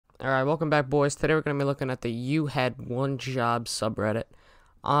Alright, welcome back, boys. Today we're going to be looking at the You Had One Job subreddit.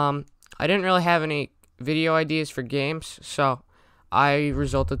 I didn't really have any video ideas for games, so I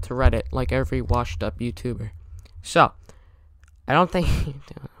resorted to Reddit like every washed up YouTuber. So, I don't think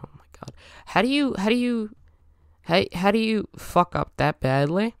oh my god. How do you fuck up that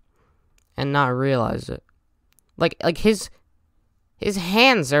badly and not realize it? Like his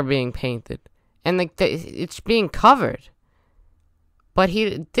hands are being painted and it's being covered. But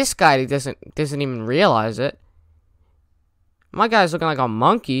this guy doesn't even realize it. My guy's looking like a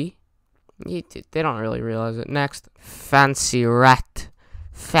monkey. They don't really realize it. Next, fancy rat.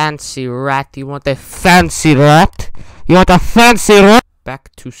 Fancy rat. You want the fancy rat? You want the fancy rat?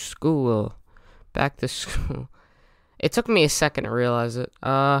 Back to school. Back to school. It took me a second to realize it.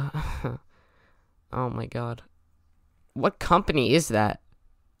 Oh my god. What company is that?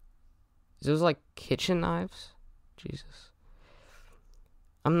 Is those like kitchen knives? Jesus.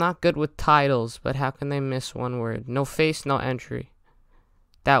 I'm not good with titles, but how can they miss one word? No face, no entry.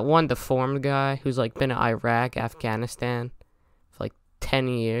 That one deformed guy who's like been in Iraq, Afghanistan for like 10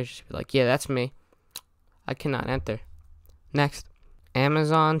 years. Just be like, yeah, that's me. I cannot enter. Next.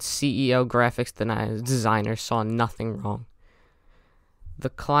 Amazon CEO graphics designer saw nothing wrong.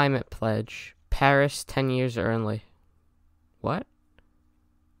 The climate pledge. Paris 10 years early. What?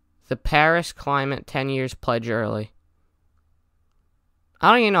 The Paris climate 10 years pledge early. I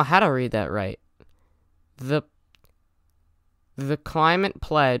don't even know how to read that right. The climate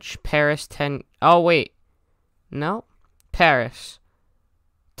pledge, Paris 10... Oh, wait. No? Paris.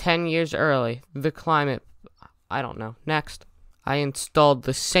 10 years early. The climate... I don't know. Next. I installed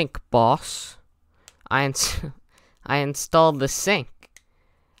the sink, boss. I installed the sink.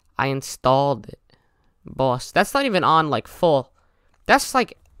 I installed it. Boss. That's not even on, like, full. That's,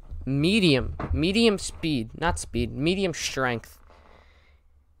 like, medium. Medium speed. Not speed. Medium strength.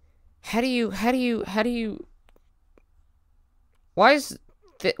 How do you, why is,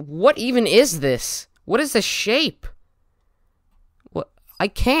 what even is this? What is the shape? What, I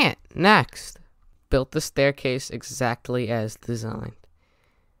can't. Next. Built the staircase exactly as designed.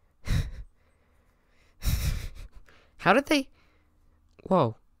 How did they,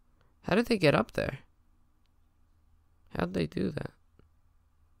 whoa, how did they get up there? How did they do that?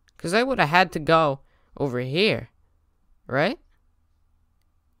 Because I would have had to go over here, right?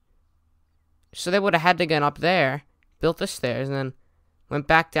 So they would have had to get up there, built the stairs, and then went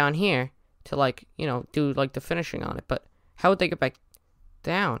back down here to, like, you know, do, like, the finishing on it. But how would they get back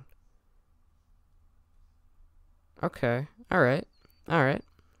down? Okay. Alright. Alright.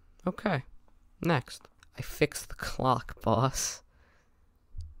 Okay. Next. I fixed the clock, boss.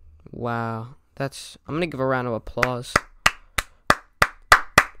 Wow. That's... I'm gonna give a round of applause.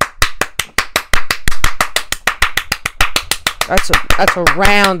 That's a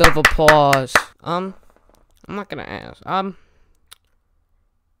round of applause. I'm not gonna ask. I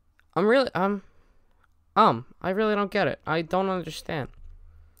really don't get it. I don't understand.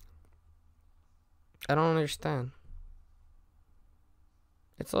 I don't understand.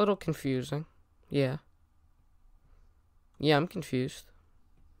 It's a little confusing. Yeah. Yeah, I'm confused.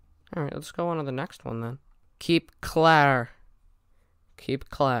 Alright, let's go on to the next one then. Keep Claire. Keep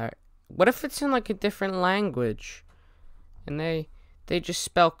Claire. What if it's in like a different language? And they just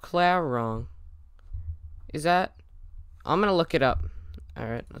spell Claire wrong. Is that... I'm gonna look it up.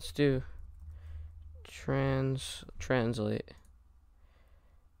 Alright, let's do... Translate.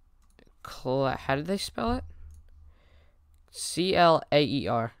 Claire. How did they spell it?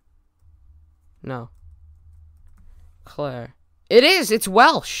 C-L-A-E-R. No. Claire. It is! It's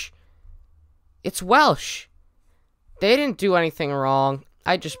Welsh! It's Welsh! They didn't do anything wrong.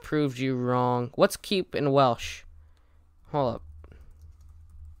 I just proved you wrong. What's keep in Welsh? Hold up.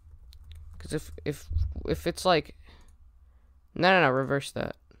 Because if it's like... No, reverse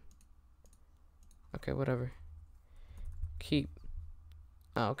that. Okay, whatever. Keep.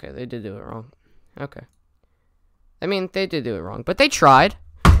 Oh, okay, they did do it wrong. Okay. I mean, they did do it wrong, but they tried.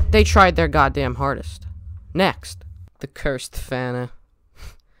 They tried their goddamn hardest. Next. The cursed Fanta.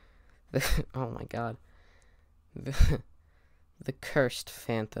 Oh my god. The cursed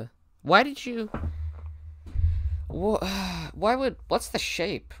Fanta. Why did you... What's the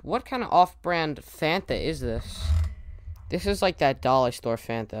shape? What kind of off-brand Fanta is this? This is like that dollar store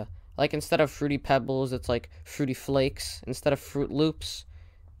Fanta. Like, instead of Fruity Pebbles, it's like Fruity Flakes. Instead of Fruit Loops.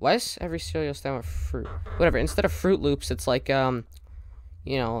 Why is every cereal stand with fruit? Whatever, instead of Fruit Loops, it's like, you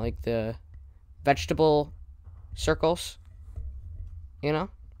know, like the vegetable circles. You know?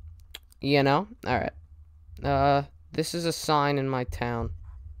 You know? Alright. This is a sign in my town.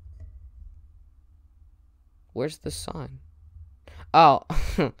 Where's the sign? Oh,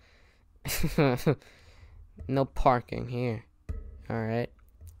 No parking here. Alright.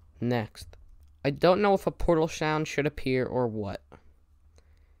 Next. I don't know if a portal sound should appear or what.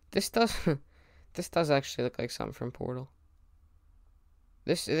 This does this does actually look like something from Portal.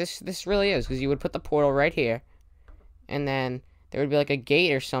 This really is, because you would put the portal right here, and then there would be like a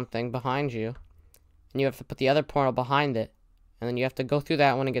gate or something behind you, and you have to put the other portal behind it, and then you have to go through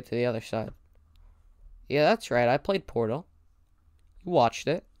that one and get to the other side. Yeah, that's right. I played Portal. You watched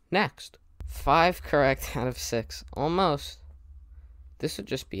it. Next. 5 correct out of 6. Almost. This would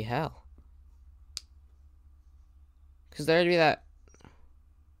just be hell. Because there'd be that...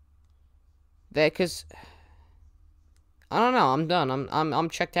 Because... I don't know. I'm done. I'm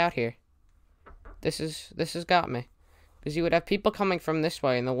checked out here. This has got me. Because you would have people coming from this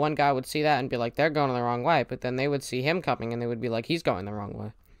way, and the one guy would see that and be like, they're going the wrong way. But then they would see him coming, and they would be like, he's going the wrong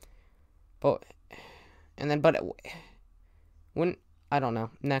way. But... And then, but... When... I don't know.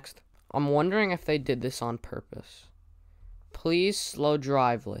 Next. I'm wondering if they did this on purpose. Please slow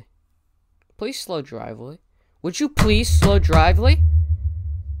drively. Please slow drively. Would you please slow drively?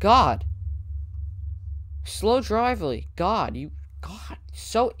 God. Slow drively. God, God,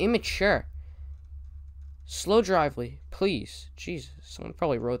 so immature. Slow drively, please. Jesus, someone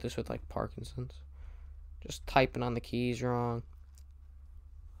probably wrote this with, like, Parkinson's. Just typing on the keys wrong.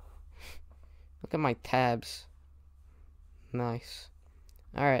 Look at my tabs. Nice.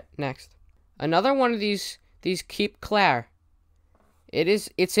 Alright, next. Another one of these keep Clare.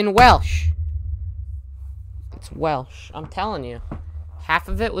 It's in Welsh. It's Welsh, I'm telling you. Half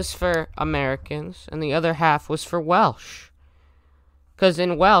of it was for Americans, and the other half was for Welsh. Because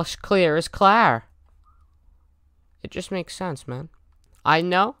in Welsh, clear is Clare. It just makes sense, man. I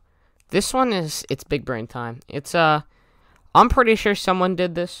know. This one it's big brain time. It's, I'm pretty sure someone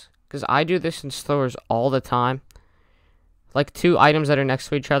did this, because I do this in stores all the time. Like 2 items that are next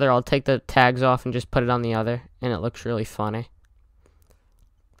to each other, I'll take the tags off and just put it on the other, and it looks really funny.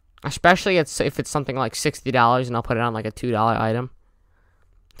 Especially if it's something like $60 and I'll put it on like a $2 item.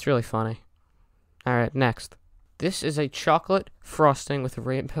 It's really funny. Alright, next. This is a chocolate frosting with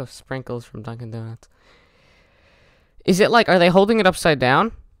rainbow sprinkles from Dunkin' Donuts. Is it like, are they holding it upside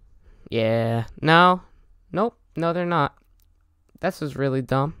down? Yeah. No. Nope. No, they're not. This is really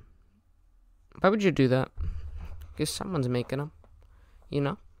dumb. Why would you do that? Because someone's making them. You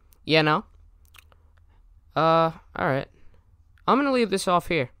know? Yeah, no? Alright. I'm gonna leave this off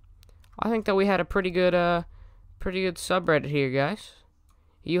here. I think that we had a pretty good subreddit here, guys.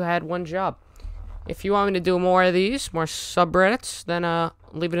 You had one job. If you want me to do more of these, more subreddits, then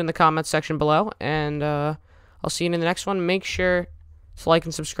leave it in the comments section below, and I'll see you in the next one. Make sure to like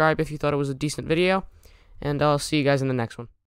and subscribe if you thought it was a decent video, and I'll see you guys in the next one.